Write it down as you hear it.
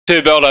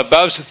2 Belt Up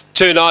Bubs,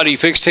 290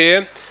 fixed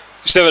here.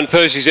 7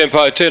 Percy's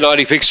Empire,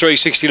 290 fixed,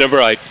 360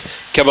 number 8.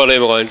 Come on,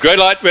 Emmeline. Green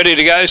light, ready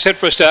to go, set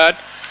for a start.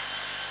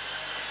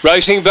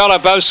 Racing, Belt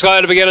Up Bubs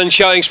slow to begin and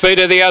showing speed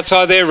to the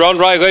outside there. Ron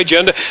Ray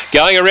Legend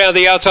going around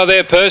the outside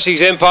there.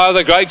 Percy's Empire,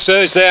 the great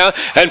surge now,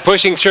 and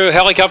pushing through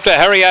Helicopter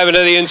Harry over to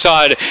the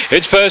inside.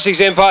 It's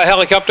Percy's Empire,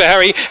 Helicopter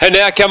Harry, and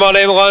now Come On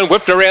Emmeline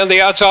whipped around the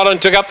outside and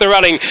took up the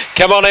running.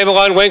 Come On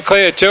Emmeline went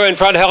clear, 2 in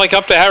front,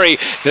 Helicopter Harry.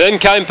 Then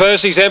came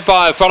Percy's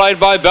Empire, followed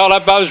by Belt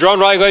Up Bubs,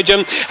 Ron Ray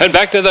Legend, and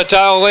back to the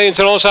tail Leans,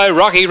 and also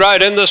Rocky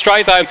Road in the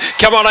straight though.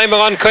 Come On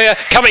Emmeline clear,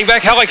 coming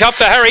back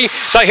Helicopter Harry.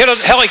 They hit it,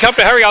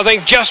 Helicopter Harry, I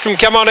think, just from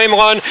Come On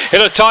Emmeline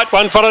in a tight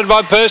one, followed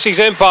by Percy's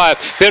Empire.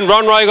 Then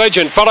Ron Ray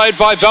Legend, followed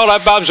by Belt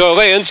Up Bubs or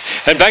Leans,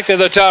 and back to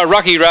the tail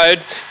Rocky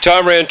Road.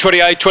 Time around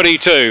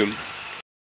 28.22.